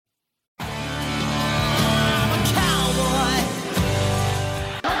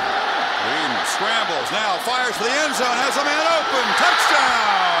for the end zone, has a man open.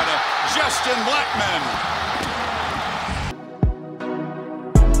 Touchdown, Justin Blackmon.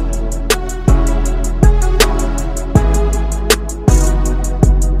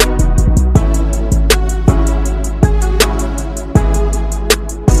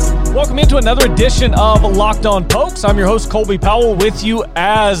 Welcome into another edition of Locked On Pokes. I'm your host, Colby Powell, with you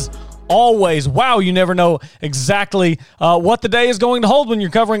as always. Wow, you never know exactly what the day is going to hold when you're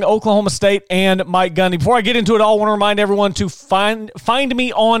covering Oklahoma State and Mike Gundy. Before I get into it all, I want to remind everyone to find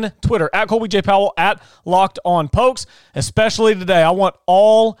me on Twitter, at Colby J. Powell, at Locked On Pokes. Especially today, I want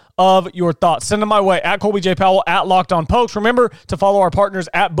all of your thoughts. Send them my way, at Colby J. Powell, at Locked On Pokes. Remember to follow our partners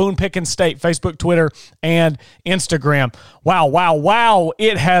at Boone Pickens State, Facebook, Twitter, and Instagram. Wow.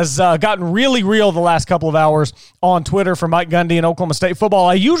 It has gotten really real the last couple of hours on Twitter for Mike Gundy and Oklahoma State football.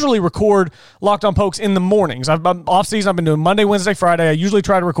 I usually record Locked On Pokes in the mornings. I'm off season. I've been doing Monday, Wednesday, Friday. I usually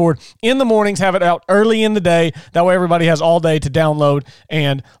try to record in the mornings, have it out early in the day. That way everybody has all day to download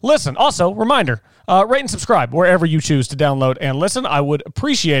and listen. Also, reminder, rate and subscribe wherever you choose to download and listen. I would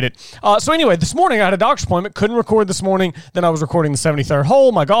appreciate it. So anyway, this morning I had a doctor's appointment. Couldn't record this morning. Then I was recording the 73rd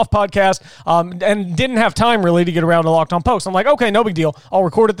Hole, my golf podcast, and didn't have time really to get around to Locked On Pokes. I'm like, okay, no big deal. I'll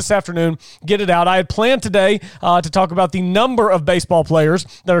record it this afternoon, get it out. I had planned today to talk about the number of baseball players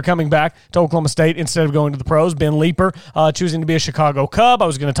that are coming back to Oklahoma State instead of going to the pros. Ben Leeper choosing to be a Chicago Cub. I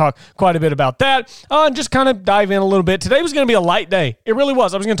was going to talk quite a bit about that and just kind of dive in a little bit. Today was going to be a light day. It really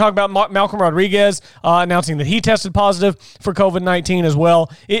was. I was going to talk about Malcolm Rodriguez announcing that he tested positive for COVID-19 as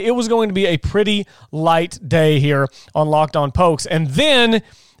well. It was going to be a pretty light day here on Locked On Pokes. And then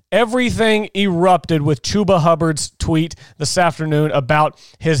everything erupted with Chuba Hubbard's tweet this afternoon about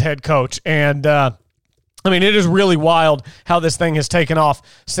his head coach. And it is really wild how this thing has taken off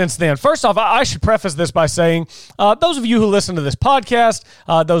since then. First off, I should preface this by saying, those of you who listen to this podcast,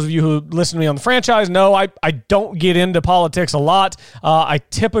 those of you who listen to me on the franchise, know I don't get into politics a lot. I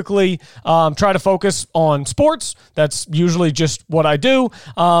typically try to focus on sports. That's usually just what I do.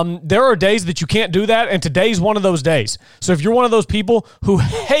 There are days that you can't do that, and today's one of those days. So if you're one of those people who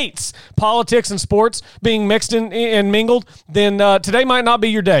hates politics and sports being mixed and mingled, then today might not be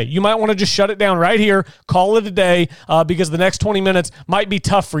your day. You might want to just shut it down right here, call it a day, because the next 20 minutes might be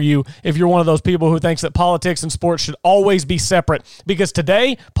tough for you if you're one of those people who thinks that politics and sports should always be separate, because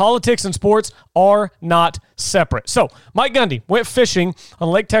today, politics and sports are not separate. So, Mike Gundy went fishing on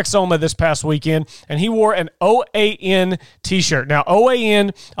Lake Texoma this past weekend, and he wore an OAN t-shirt. Now,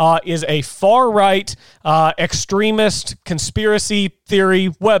 OAN is a far-right extremist conspiracy theory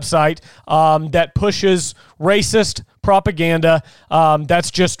website that pushes racist propaganda.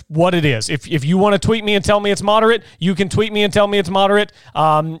 That's just what it is. If you want to tweet me and tell me it's moderate, you can tweet me and tell me it's moderate.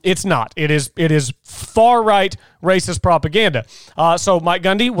 It's not. It is far-right racist propaganda. So Mike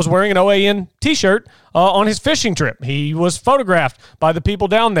Gundy was wearing an OAN t-shirt on his fishing trip. He was photographed by the people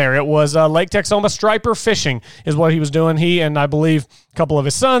down there. It was Lake Texoma striper fishing is what he was doing. He and I believe a couple of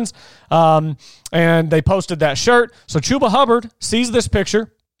his sons, and they posted that shirt. So Chuba Hubbard sees this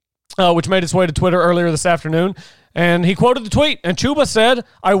picture, which made its way to Twitter earlier this afternoon, and he quoted the tweet, and Chuba said,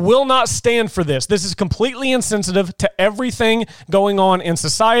 "I will not stand for this. This is completely insensitive to everything going on in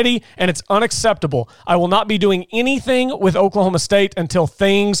society, and it's unacceptable. I will not be doing anything with Oklahoma State until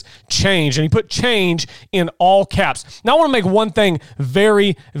things change." And he put change in all caps. Now, I want to make one thing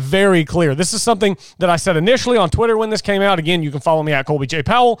very, very clear. This is something that I said initially on Twitter when this came out. Again, you can follow me at Colby J.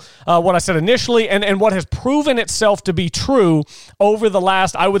 Powell. What I said initially and what has proven itself to be true over the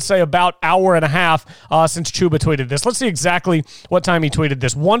last, I would say, about hour and a half since Chuba tweeted this. Let's see exactly what time he tweeted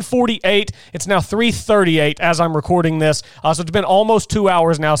this. 1:48. It's now 3:38 as I'm recording this. So it's been almost 2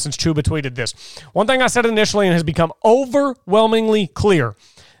 hours now since Chuba tweeted this. One thing I said initially and has become overwhelmingly clear.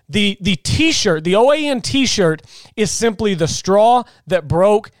 The t-shirt, the OAN t-shirt, is simply the straw that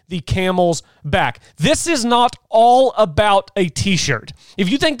broke the camel's back. This is not all about a t-shirt. If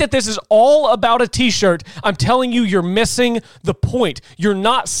you think that this is all about a t-shirt, I'm telling you, you're missing the point. You're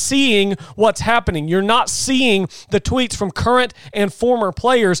not seeing what's happening. You're not seeing the tweets from current and former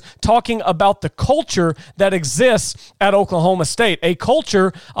players talking about the culture that exists at Oklahoma State, a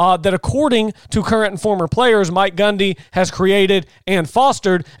culture that, according to current and former players, Mike Gundy has created and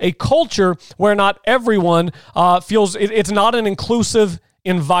fostered, a culture where not everyone feels it's not an inclusive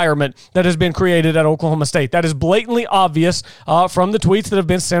environment that has been created at Oklahoma State. That is blatantly obvious from the tweets that have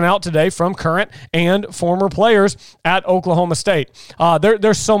been sent out today from current and former players at Oklahoma State.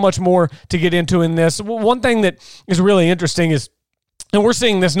 There's so much more to get into in this. One thing that is really interesting is And we're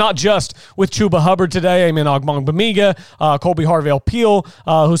seeing this not just with Chuba Hubbard today, Amen Ogbongbemiga, Colby Harvell-Peel,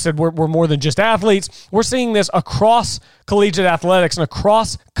 who said we're more than just athletes. We're seeing this across collegiate athletics and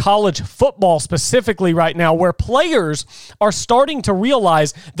across college football specifically right now, where players are starting to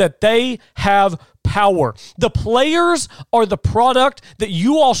realize that they have power. The players are the product that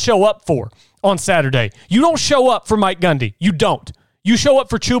you all show up for on Saturday. You don't show up for Mike Gundy. You don't. You show up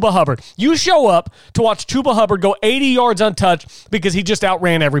for Chuba Hubbard. You show up to watch Chuba Hubbard go 80 yards untouched because he just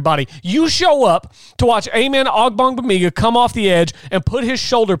outran everybody. You show up to watch Amen Ogbongbemiga come off the edge and put his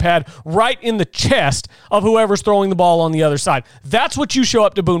shoulder pad right in the chest of whoever's throwing the ball on the other side. That's what you show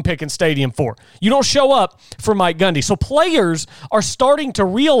up to Boone Pickens Stadium for. You don't show up for Mike Gundy. So players are starting to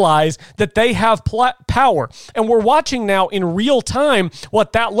realize that they have power. And we're watching now in real time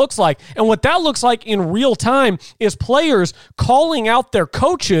what that looks like. And what that looks like in real time is players calling out their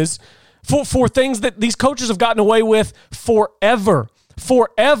coaches for things that these coaches have gotten away with forever.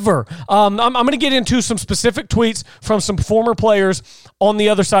 I'm going to get into some specific tweets from some former players on the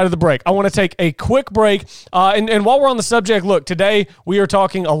other side of the break. I want to take a quick break. And while we're on the subject, look, today we are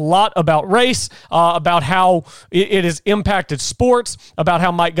talking a lot about race, about how it has impacted sports, about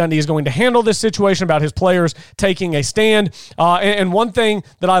how Mike Gundy is going to handle this situation, about his players taking a stand. And one thing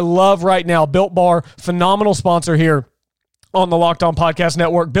that I love right now, Built Bar, phenomenal sponsor here on the Locked On Podcast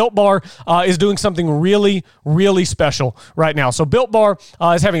Network. Built Bar is doing something really, really special right now. So Built Bar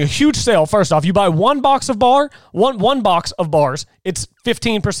is having a huge sale. First off, you buy one box of one box of bars, it's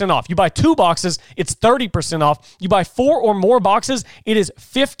 15% off. You buy 2 boxes, it's 30% off. You buy 4 or more boxes, it is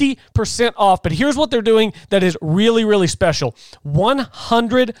 50% off. But here's what they're doing that is really, really special.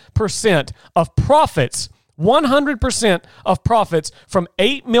 100% of profits 100% of profits from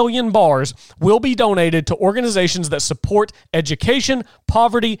 8 million bars will be donated to organizations that support education,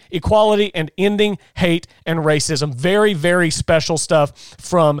 poverty, equality, and ending hate and racism. Very, very special stuff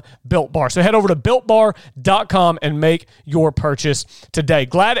from Built Bar. So head over to BuiltBar.com and make your purchase today.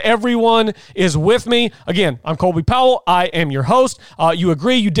 Glad everyone is with me. Again, I'm Colby Powell. I am your host. You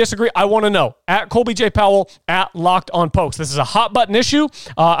agree, you disagree? I want to know. At Colby J. Powell, at Locked On Pokes. This is a hot button issue.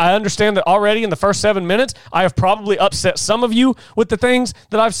 I understand that already in the first 7 minutes, I have probably upset some of you with the things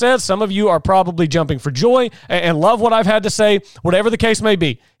that I've said. Some of you are probably jumping for joy and love what I've had to say. Whatever the case may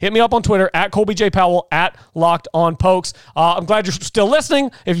be, hit me up on Twitter at Colby J. Powell, at Locked On Pokes. I'm glad you're still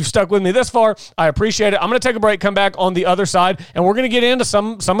listening. If you've stuck with me this far, I appreciate it. I'm going to take a break, come back on the other side, and we're going to get into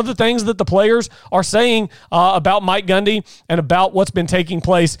some of the things that the players are saying about Mike Gundy and about what's been taking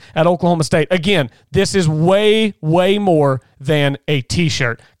place at Oklahoma State. Again, this is way, way more than a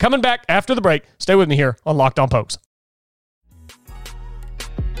T-shirt. Coming back after the break. Stay with me here on Locked On Pokes.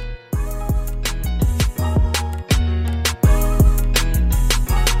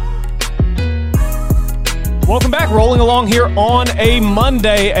 Welcome back. Rolling along here on a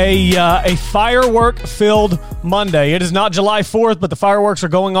Monday, a firework-filled Monday. It is not July 4th, but the fireworks are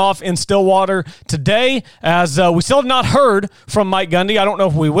going off in Stillwater today, as we still have not heard from Mike Gundy. I don't know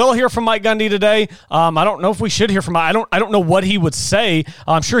if we will hear from Mike Gundy today. I don't know if we should hear from Mike. I don't know what he would say.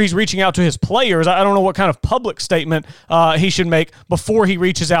 I'm sure he's reaching out to his players. I don't know what kind of public statement he should make before he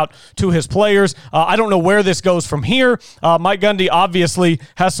reaches out to his players. I don't know where this goes from here. Mike Gundy obviously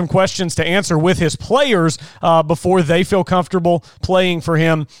has some questions to answer with his players before they feel comfortable playing for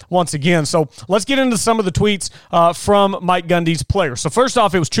him once again. So let's get into some of the tweets from Mike Gundy's players. So first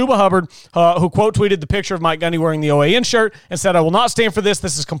off, it was Chuba Hubbard who quote tweeted the picture of Mike Gundy wearing the OAN shirt and said, "I will not stand for this.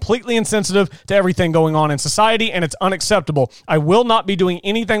 This is completely insensitive to everything going on in society, and it's unacceptable. I will not be doing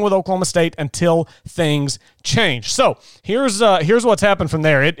anything with Oklahoma State until things change." So here's what's happened from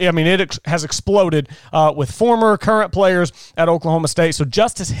there. It has exploded with former, current players at Oklahoma State. So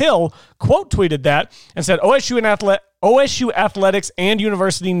Justice Hill quote tweeted that and said, OSU athletics and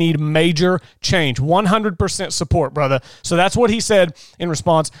university need major change. 100% support, brother. So that's what he said in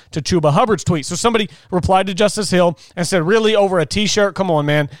response to Chuba Hubbard's tweet. So somebody replied to Justice Hill and said, "Really, over a T-shirt? Come on,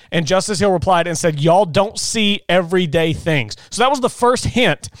 man." And Justice Hill replied and said, "Y'all don't see everyday things." So that was the first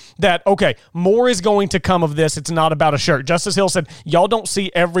hint that, okay, more is going to come of this. It's not about a shirt. Justice Hill said, "Y'all don't see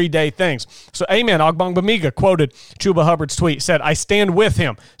everyday things." So Amen Ogbongbemiga quoted Chuba Hubbard's tweet, said, "I stand with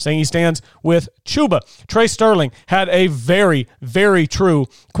him," saying he stands with Chuba. Trey Sterling had a very, very true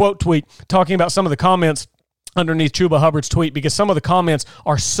quote tweet talking about some of the comments underneath Chuba Hubbard's tweet, because some of the comments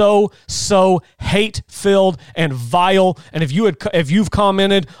are so hate-filled and vile. And if you've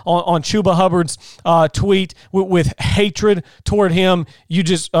commented on Chuba Hubbard's tweet with hatred toward him, you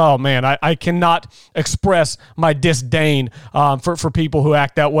just, oh man, I cannot express my disdain for people who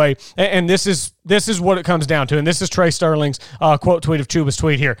act that way. And this is This is what it comes down to, and this is Trey Sterling's quote tweet of Chuba's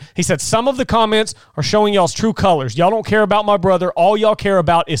tweet here. He said, "Some of the comments are showing y'all's true colors. Y'all don't care about my brother. All y'all care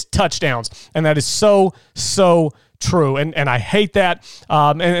about is touchdowns." And that is so true, and I hate that,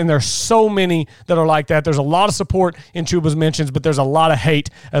 and there's so many that are like that. There's a lot of support in Chuba's mentions, but there's a lot of hate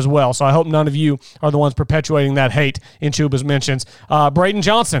as well, so I hope none of you are the ones perpetuating that hate in Chuba's mentions. Braden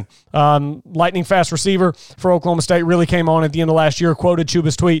Johnson, lightning fast receiver for Oklahoma State, really came on at the end of last year, quoted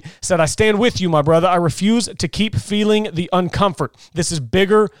Chuba's tweet, said, "I stand with you, my brother. I refuse to keep feeling the uncomfort. This is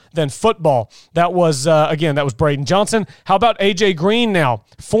bigger than football." That was, again, that was Braden Johnson. How about A.J. Green now,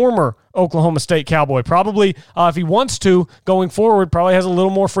 former Oklahoma State Cowboy? Probably, if he wants to, going forward, probably has a little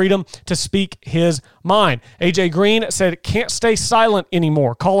more freedom to speak his mind. A.J. Green said, "Can't stay silent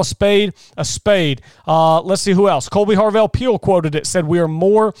anymore. Call a spade a spade." Let's see who else. Colby Harvell-Peel quoted it, said, "We are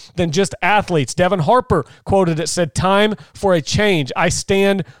more than just athletes." Devin Harper quoted it, said, "Time for a change. I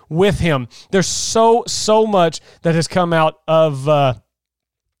stand with him." There's so much that has come out of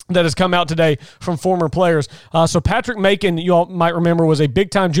today from former players. So Patrick Macon, you all might remember, was a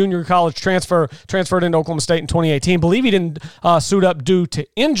big-time junior college transferred into Oklahoma State in 2018. Believe he didn't suit up due to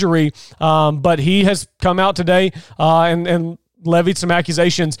injury, but he has come out today and levied some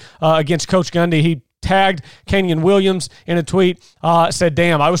accusations against Coach Gundy. He tagged Kenyon Williams in a tweet, said,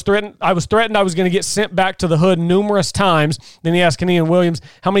 "Damn, I was threatened I was going to get sent back to the hood numerous times." Then he asked Kenyon Williams,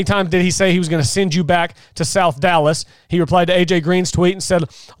 "How many times did he say he was going to send you back to South Dallas?" He replied to A.J. Green's tweet and said,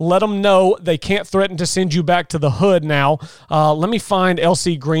 "Let them know they can't threaten to send you back to the hood now." Let me find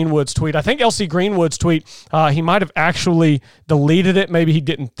L.C. Greenwood's tweet. I think L.C. Greenwood's tweet, he might have actually deleted it. Maybe he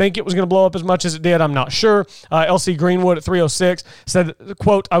didn't think it was going to blow up as much as it did. I'm not sure. L.C. Greenwood at 306 said,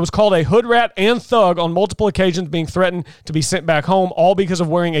 quote, "I was called a hood rat and thug on multiple occasions, being threatened to be sent back home, all because of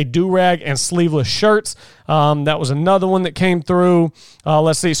wearing a do-rag and sleeveless shirts." That was another one that came through.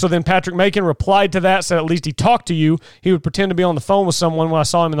 Let's see. So then Patrick Macon replied to that, said, "At least he talked to you. He would pretend to be on the phone with someone when I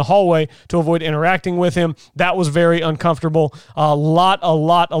saw him in the hallway to avoid interacting with him." That was very uncomfortable. A lot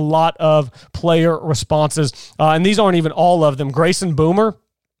of player responses. And these aren't even all of them. Grayson Boomer,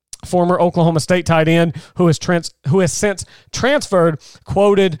 former Oklahoma State tight end who has since transferred,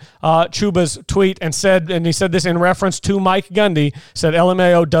 quoted Chuba's tweet and he said this in reference to Mike Gundy, said,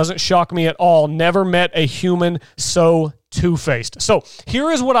 "LMAO doesn't shock me at all. Never met a human so two-faced." So here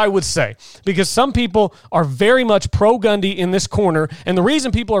is what I would say, because some people are very much pro-Gundy in this corner, and the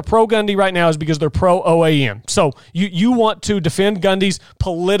reason people are pro-Gundy right now is because they're pro-OAN. So you want to defend Gundy's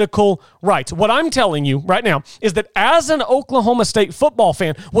political rights. What I'm telling you right now is that as an Oklahoma State football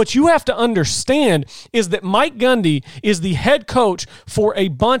fan, what you have to understand is that Mike Gundy is the head coach for a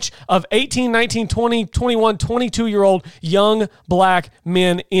bunch of 18, 19, 20, 21, 22-year-old young black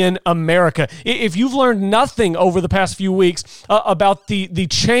men in America. If you've learned nothing over the past few weeks about the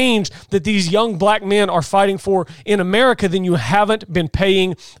change that these young black men are fighting for in America, then you haven't been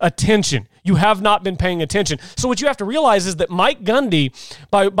paying attention. You have not been paying attention. So what you have to realize is that Mike Gundy,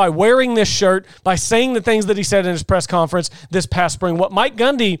 by wearing this shirt, by saying the things that he said in his press conference this past spring, what Mike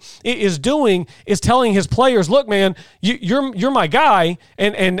Gundy is doing is telling his players, "Look, man, you're my guy,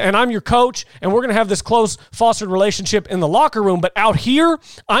 and I'm your coach, and we're going to have this close fostered relationship in the locker room. But out here,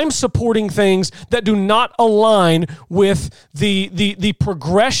 I'm supporting things that do not align with the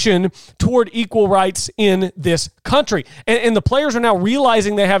progression toward equal rights in this country." And the players are now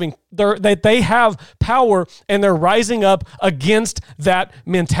realizing that they have power, and they're rising up against that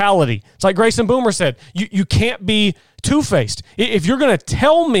mentality. It's like Grayson Boomer said, you can't be two-faced. If you're going to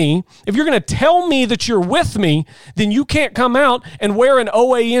tell me that you're with me, then you can't come out and wear an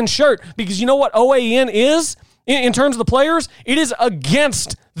OAN shirt, because you know what OAN is? In terms of the players, it is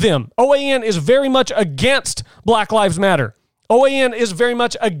against them. OAN is very much against Black Lives Matter. OAN is very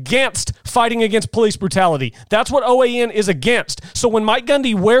much against fighting against police brutality. That's what OAN is against. So when Mike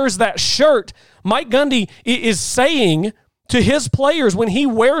Gundy wears that shirt, Mike Gundy is saying to his players, when he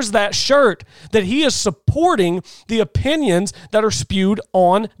wears that shirt, that he is supporting the opinions that are spewed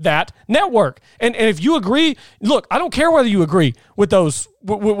on that network. And if you agree, look, I don't care whether you agree with those,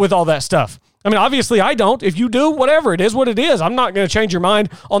 with all that stuff. I mean, obviously I don't. If you do, whatever. It is what it is. I'm not going to change your mind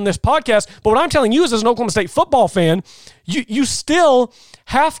on this podcast. But what I'm telling you is, as an Oklahoma State football fan, you still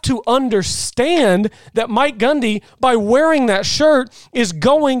have to understand that Mike Gundy, by wearing that shirt, is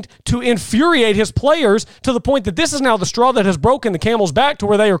going to infuriate his players to the point that this is now the straw that has broken the camel's back, to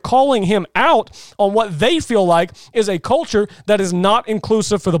where they are calling him out on what they feel like is a culture that is not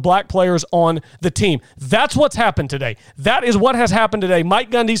inclusive for the black players on the team. That's what's happened today. That is what has happened today.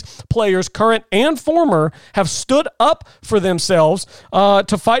 Mike Gundy's players, current and former, have stood up for themselves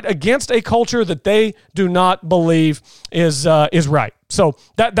to fight against a culture that they do not believe is right. So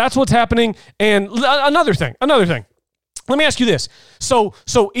that's what's happening. And another thing. Let me ask you this. So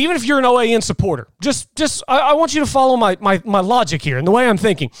even if you're an OAN supporter, I want you to follow my logic here and the way I'm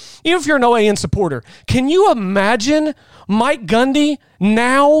thinking. Even if you're an OAN supporter, can you imagine Mike Gundy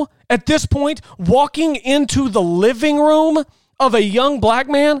now at this point walking into the living room of a young black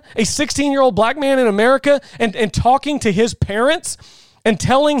man, a 16-year-old black man in America, and talking to his parents and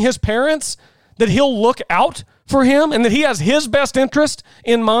telling his parents that he'll look out for him and that he has his best interest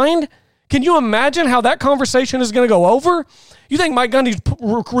in mind? Can you imagine how that conversation is going to go over? You think Mike Gundy's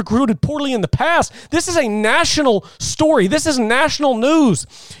recruited poorly in the past? This is a national story. This is national news.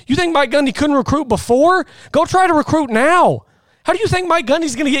 You think Mike Gundy couldn't recruit before? Go try to recruit now. How do you think Mike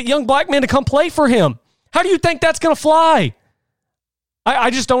Gundy's going to get young black men to come play for him? How do you think that's going to fly?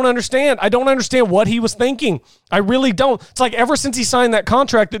 I just don't understand. I don't understand what he was thinking. I really don't. It's like ever since he signed that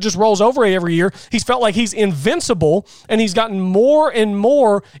contract that just rolls over every year, he's felt like he's invincible, and he's gotten more and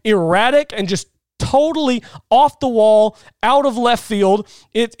more erratic and just totally off the wall, out of left field.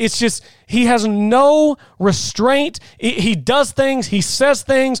 It's just, he has no restraint. He does things, he says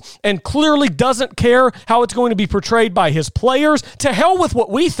things, and clearly doesn't care how it's going to be portrayed by his players. To hell with what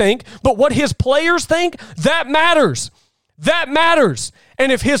we think, but what his players think, that matters. That matters.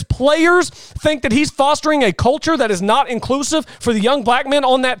 And if his players think that he's fostering a culture that is not inclusive for the young black men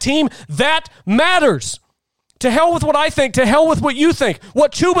on that team, that matters. To hell with what I think. To hell with what you think.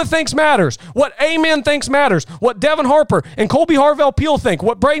 What Chuba thinks matters. What Amen thinks matters. What Devin Harper and Colby Harvell-Peel think.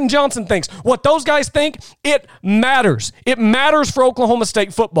 What Braden Johnson thinks. What those guys think, it matters. It matters for Oklahoma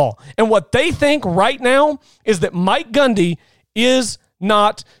State football. And what they think right now is that Mike Gundy is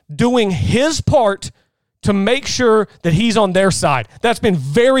not doing his part to make sure that he's on their side. That's been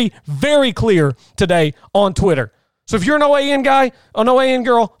very, very clear today on Twitter. So if you're an OAN guy, an OAN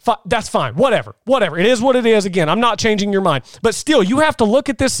girl, that's fine. Whatever. It is what it is. Again, I'm not changing your mind. But still, you have to look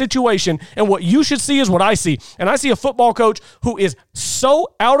at this situation, and what you should see is what I see. And I see a football coach who is so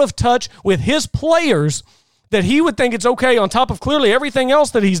out of touch with his players that he would think it's okay, on top of clearly everything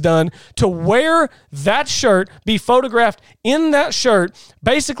else that he's done, to wear that shirt, be photographed in that shirt,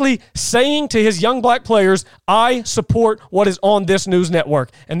 basically saying to his young black players, I support what is on this news network.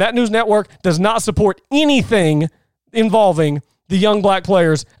 And that news network does not support anything involving the young black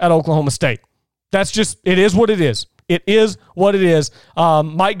players at Oklahoma State. That's just, it is what it is. It is what it is.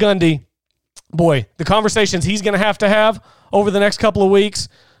 Mike Gundy, boy, the conversations he's going to have over the next couple of weeks,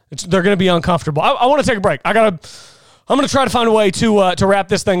 they're going to be uncomfortable. I want to take a break. I'm going to try to find a way to wrap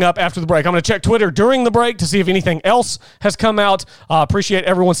this thing up after the break. I'm going to check Twitter during the break to see if anything else has come out. Appreciate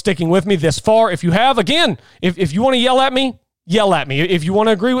everyone sticking with me this far. If you have, again, if you want to yell at me. If you want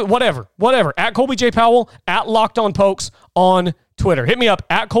to agree with whatever. At Colby J. Powell, at Locked On Pokes on Twitter. Hit me up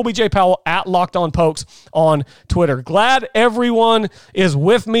at Colby J. Powell, at Locked On Pokes on Twitter. Glad everyone is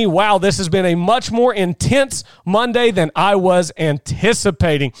with me. Wow, this has been a much more intense Monday than I was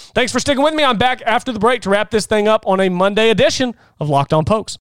anticipating. Thanks for sticking with me. I'm back after the break to wrap this thing up on a Monday edition of Locked On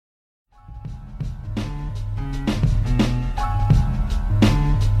Pokes.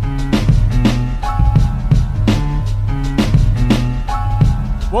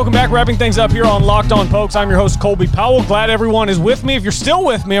 Welcome back. Wrapping things up here on Locked On Pokes. I'm your host, Colby Powell. Glad everyone is with me. If you're still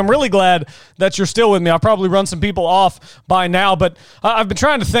with me, I'm really glad that you're still with me. I'll probably run some people off by now, but I've been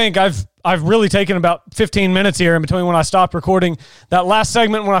trying to think. I've really taken about 15 minutes here in between when I stopped recording that last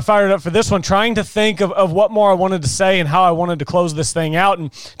segment when I fired up for this one, trying to think of what more I wanted to say and how I wanted to close this thing out.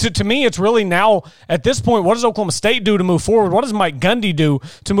 And to me, it's really now, at this point, what does Oklahoma State do to move forward? What does Mike Gundy do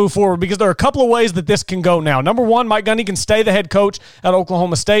to move forward? Because there are a couple of ways that this can go now. Number one, Mike Gundy can stay the head coach at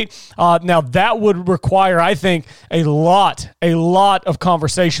Oklahoma State. Now, that would require, I think, a lot of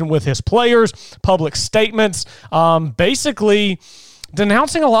conversation with his players, public statements, basically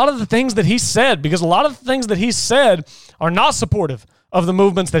denouncing a lot of the things that he said, because a lot of the things that he said are not supportive of the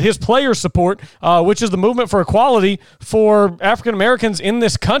movements that his players support, which is the movement for equality for African Americans in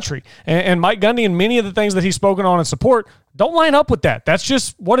this country. And Mike Gundy and many of the things that he's spoken on in support don't line up with that. That's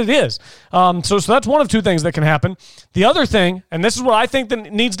just what it is. So that's one of two things that can happen. The other thing, and this is what I think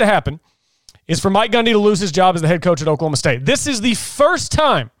that needs to happen, is for Mike Gundy to lose his job as the head coach at Oklahoma State. This is the first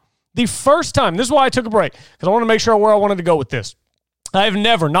time, this is why I took a break, because I want to make sure where I wanted to go with this. I have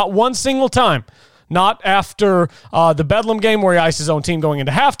never, not one single time, not after the Bedlam game where he iced his own team going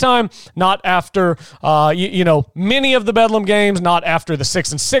into halftime, not after, many of the Bedlam games, not after the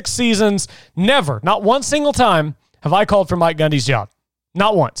 6-6 seasons, never, not one single time have I called for Mike Gundy's job.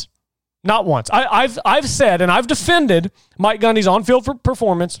 Not once. Not once. I've said, and I've defended Mike Gundy's on-field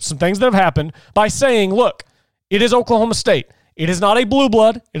performance, some things that have happened, by saying, look, it is Oklahoma State. It is not a blue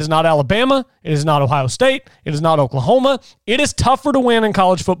blood. It is not Alabama. It is not Ohio State. It is not Oklahoma. It is tougher to win in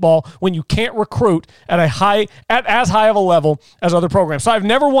college football when you can't recruit at as high of a level as other programs. So I've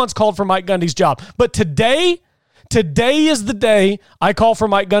never once called for Mike Gundy's job. But today is the day I call for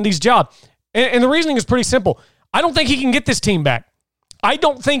Mike Gundy's job. And the reasoning is pretty simple. I don't think he can get this team back.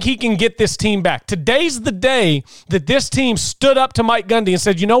 Today's the day that this team stood up to Mike Gundy and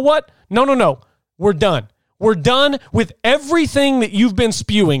said, you know what? No. We're done. We're done with everything that you've been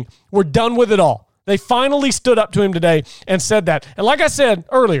spewing. We're done with it all. They finally stood up to him today and said that. And like I said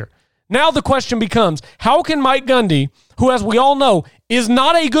earlier, now the question becomes, how can Mike Gundy, who, as we all know, is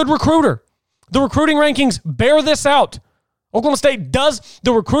not a good recruiter, the recruiting rankings bear this out.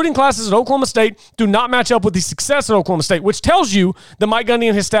 The recruiting classes at Oklahoma State do not match up with the success at Oklahoma State, which tells you that Mike Gundy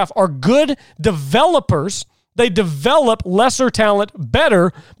and his staff are good developers. They develop lesser talent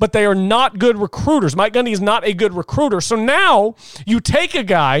better, but they are not good recruiters. Mike Gundy is not a good recruiter. So now you take a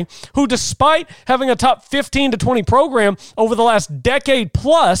guy who, despite having a top 15 to 20 program over the last decade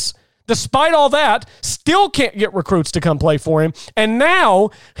plus, despite all that, still can't get recruits to come play for him. And now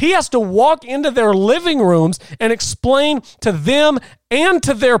he has to walk into their living rooms and explain to them and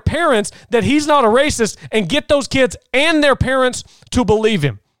to their parents that he's not a racist and get those kids and their parents to believe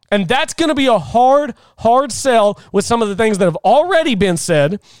him. And that's going to be a hard sell with some of the things that have already been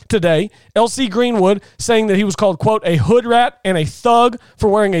said today. L.C. Greenwood saying that he was called, quote, a hood rat and a thug for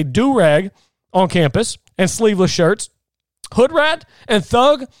wearing a do-rag on campus and sleeveless shirts. Hood rat and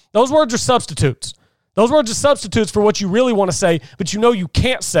thug, those words are substitutes. Those words are substitutes for what you really want to say, but you know you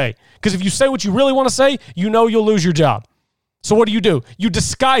can't say. Because if you say what you really want to say, you know you'll lose your job. So what do? You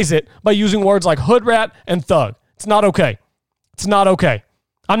disguise it by using words like hood rat and thug. It's not okay. It's not okay.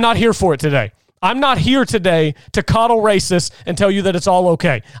 I'm not here for it today. I'm not here today to coddle racists and tell you that it's all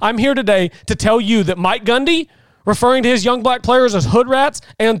okay. I'm here today to tell you that Mike Gundy, referring to his young black players as hood rats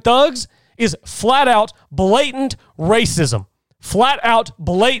and thugs, is flat out blatant racism. Flat out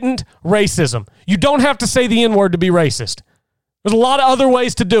blatant racism. You don't have to say the N-word to be racist. There's a lot of other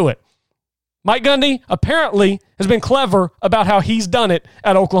ways to do it. Mike Gundy apparently has been clever about how he's done it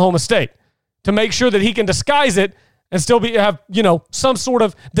at Oklahoma State to make sure that he can disguise it and still have some sort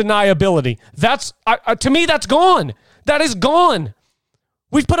of deniability. That's to me, that's gone. That is gone.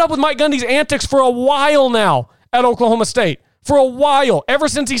 We've put up with Mike Gundy's antics for a while now at Oklahoma State. For a while, ever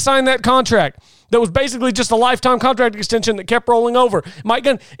since he signed that contract that was basically just a lifetime contract extension that kept rolling over. Mike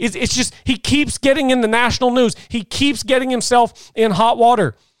Gundy, it's just, he keeps getting in the national news. He keeps getting himself in hot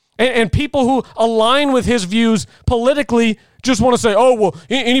water. And people who align with his views politically just want to say, oh, well,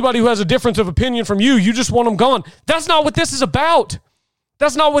 anybody who has a difference of opinion from you just want them gone. That's not what this is about.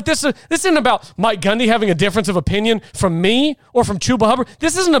 That's not what this is. This isn't about Mike Gundy having a difference of opinion from me or from Chuba Hubbard.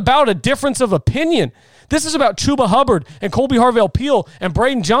 This isn't about a difference of opinion. This is about Chuba Hubbard and Colby Harvell-Peel and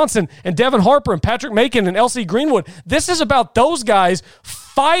Braden Johnson and Devin Harper and Patrick Macon and L.C. Greenwood. This is about those guys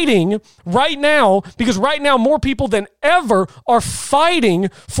fighting right now, because right now more people than ever are fighting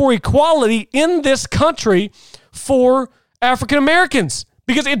for equality in this country for African Americans,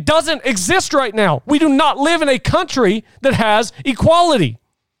 because it doesn't exist right now. We do not live in a country that has equality.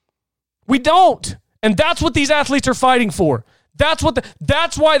 We don't. And that's what these athletes are fighting for.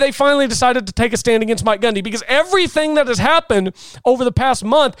 That's why they finally decided to take a stand against Mike Gundy, because everything that has happened over the past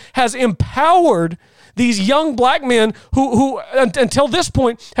month has empowered these young black men who until this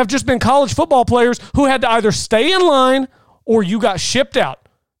point have just been college football players who had to either stay in line or you got shipped out.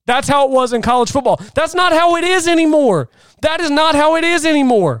 That's how it was in college football. That's not how it is anymore. That is not how it is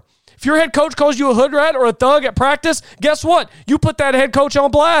anymore. If your head coach calls you a hood rat or a thug at practice, guess what? You put that head coach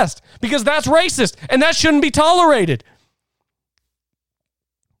on blast, because that's racist and that shouldn't be tolerated.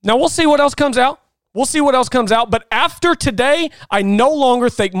 Now, we'll see what else comes out. But after today, I no longer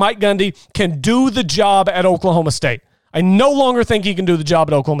think Mike Gundy can do the job at Oklahoma State. I no longer think he can do the job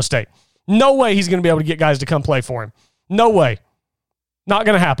at Oklahoma State. No way he's going to be able to get guys to come play for him. No way. Not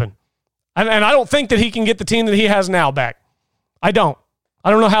going to happen. And I don't think that he can get the team that he has now back. I don't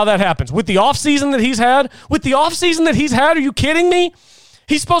know how that happens. With the offseason that he's had, are you kidding me?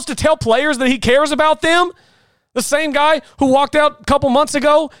 He's supposed to tell players that he cares about them? The same guy who walked out a couple months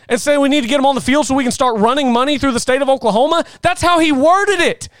ago and said we need to get him on the field so we can start running money through the state of Oklahoma? That's how he worded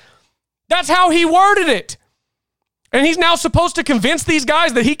it. And he's now supposed to convince these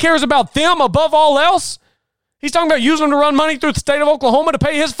guys that he cares about them above all else? He's talking about using them to run money through the state of Oklahoma to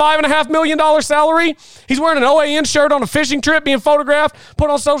pay his $5.5 million salary. He's wearing an OAN shirt on a fishing trip, being photographed, put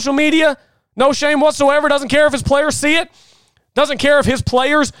on social media. No shame whatsoever. Doesn't care if his players see it. Doesn't care if his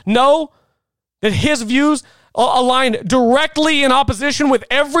players know that his views align directly in opposition with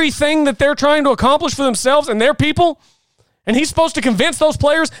everything that they're trying to accomplish for themselves and their people. And he's supposed to convince those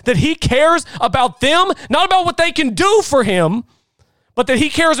players that he cares about them, not about what they can do for him, but that he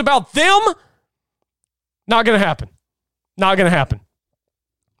cares about them. Not going to happen. Not going to happen.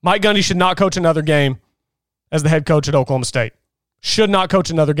 Mike Gundy should not coach another game as the head coach at Oklahoma State. Should not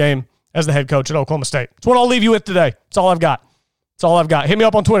coach another game as the head coach at Oklahoma State. That's what I'll leave you with today. That's all I've got. That's all I've got. Hit me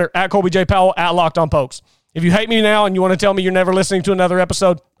up on Twitter, at Colby J. Powell, at Locked On Pokes. If you hate me now and you want to tell me you're never listening to another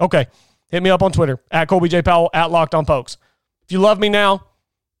episode, okay. Hit me up on Twitter, at Colby J. Powell, at Locked On Pokes. If you love me now,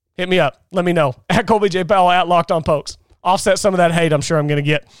 hit me up. Let me know. At Colby J. Powell, at Locked On Pokes. Offset some of that hate I'm sure I'm going to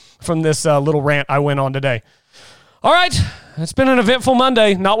get from this little rant I went on today. All right, it's been an eventful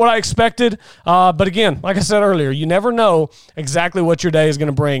Monday. Not what I expected. But again, like I said earlier, you never know exactly what your day is going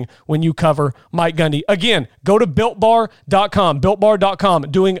to bring when you cover Mike Gundy. Again, go to BuiltBar.com. BuiltBar.com,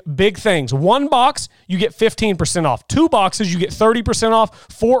 doing big things. 1 box, you get 15% off. 2 boxes, you get 30%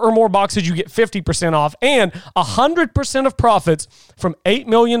 off. 4 or more boxes, you get 50% off. And 100% of profits from 8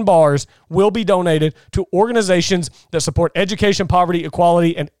 million bars will be donated to organizations that support education, poverty,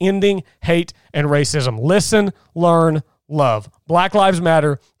 equality, and ending hate and racism. Listen, learn, love. Black Lives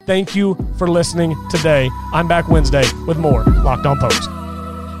Matter. Thank you for listening today. I'm back Wednesday with more Locked On Pokes.